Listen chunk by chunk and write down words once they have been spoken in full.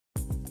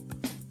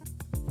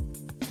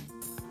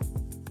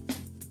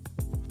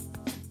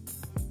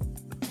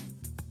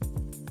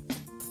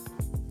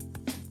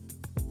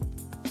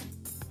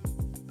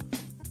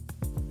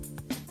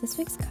This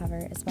week's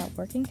cover is about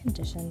working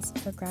conditions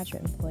for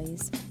graduate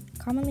employees,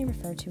 commonly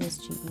referred to as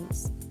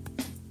GEs.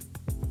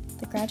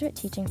 The Graduate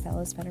Teaching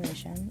Fellows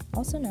Federation,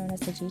 also known as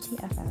the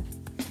GTFF,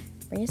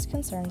 raised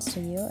concerns to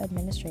UO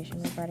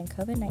administration regarding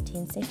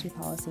COVID-19 safety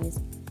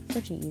policies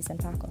for GEs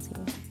and faculty.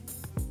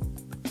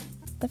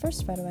 The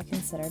first photo I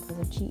considered was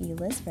of GE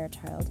Liz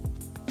Fairchild,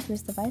 who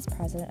is the Vice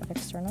President of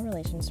External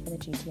Relations for the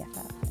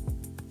GTFF.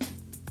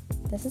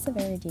 This is a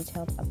very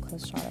detailed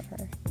up-close shot of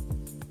her.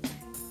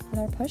 With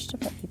our push to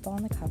put people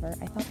on the cover,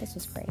 I thought this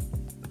was great.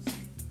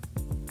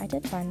 I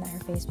did find that her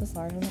face was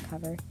large on the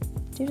cover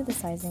due to the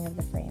sizing of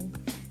the frame,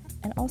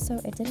 and also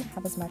it didn't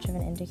have as much of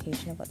an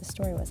indication of what the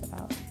story was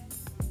about.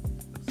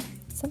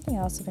 Something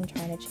else I've been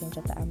trying to change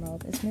at the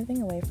Emerald is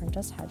moving away from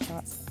just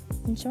headshots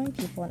and showing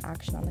people in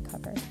action on the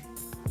cover,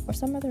 or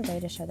some other way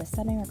to show the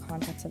setting or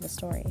context of the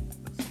story.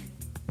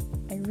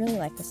 I really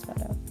like this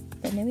photo,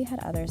 but knew we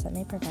had others that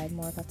may provide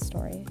more of that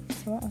story,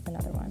 so I went with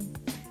another one.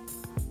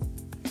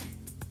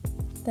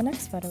 The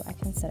next photo I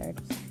considered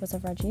was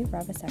of Rajiv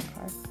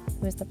Ravisankar,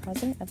 who is the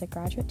president of the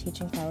Graduate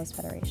Teaching Fellows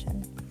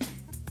Federation.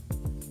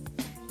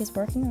 He is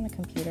working on a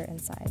computer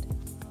inside.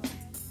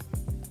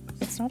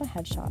 It's not a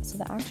headshot, so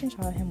the action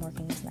shot of him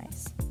working is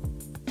nice.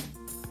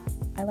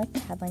 I like the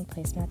headline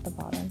placement at the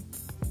bottom,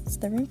 so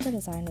the room for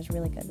design was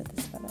really good with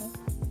this photo.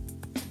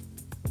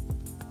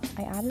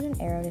 I added an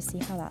arrow to see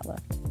how that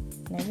looked,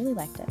 and I really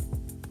liked it,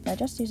 but I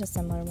just used a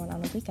similar one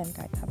on a weekend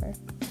guide cover,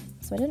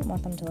 so I didn't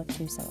want them to look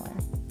too similar.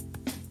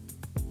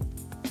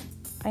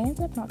 I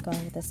ended up not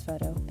going with this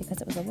photo because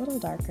it was a little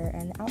darker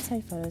and the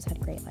outside photos had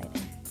great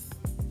lighting.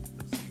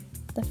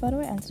 The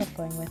photo I ended up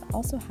going with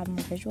also had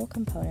more visual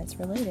components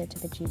related to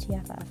the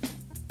GTFF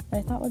that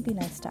I thought would be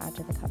nice to add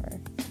to the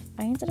cover.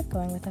 I ended up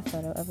going with a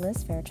photo of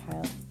Liz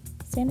Fairchild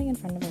standing in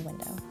front of a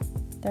window.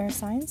 There are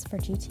signs for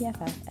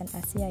GTFF and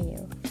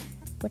SEIU,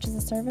 which is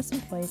the Service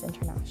Employees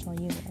International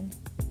Union.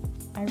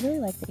 I really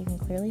like that you can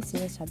clearly see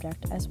the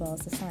subject as well as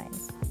the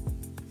signs.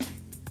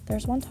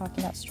 There's one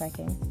talking about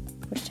striking,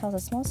 which tells a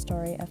small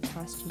story of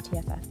past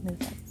GTFF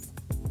movements.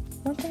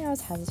 One thing I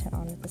was hesitant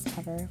on with this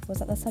cover was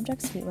that the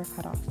subject's feet were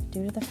cut off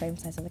due to the frame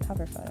size of the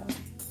cover photo.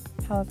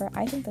 However,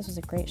 I think this was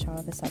a great shot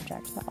of the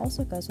subject that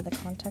also goes with the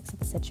context of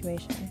the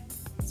situation,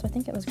 so I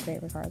think it was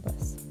great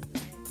regardless.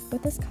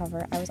 With this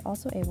cover, I was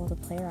also able to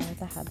play around with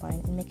the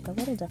headline and make it a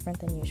little different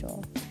than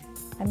usual.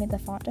 I made the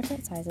font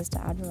different sizes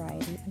to add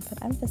variety and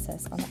put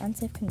emphasis on the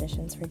unsafe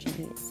conditions for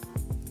GEs.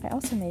 I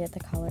also made it the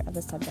color of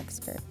the subject's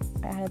skirt.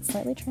 I added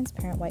slightly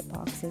transparent white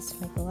boxes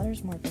to make the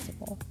letters more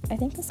visible. I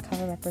think this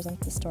cover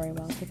represents the story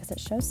well because it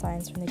shows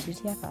signs from the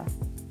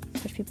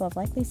GTFF, which people have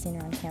likely seen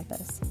around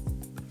campus.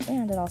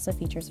 And it also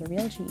features a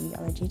real GE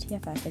on the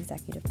GTFF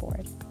executive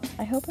board.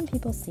 I hope when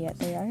people see it,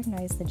 they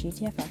recognize the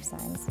GTFF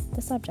signs,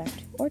 the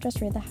subject, or just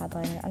read the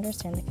headline and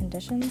understand the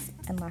conditions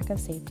and lack of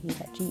safety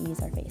that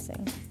GEs are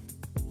facing.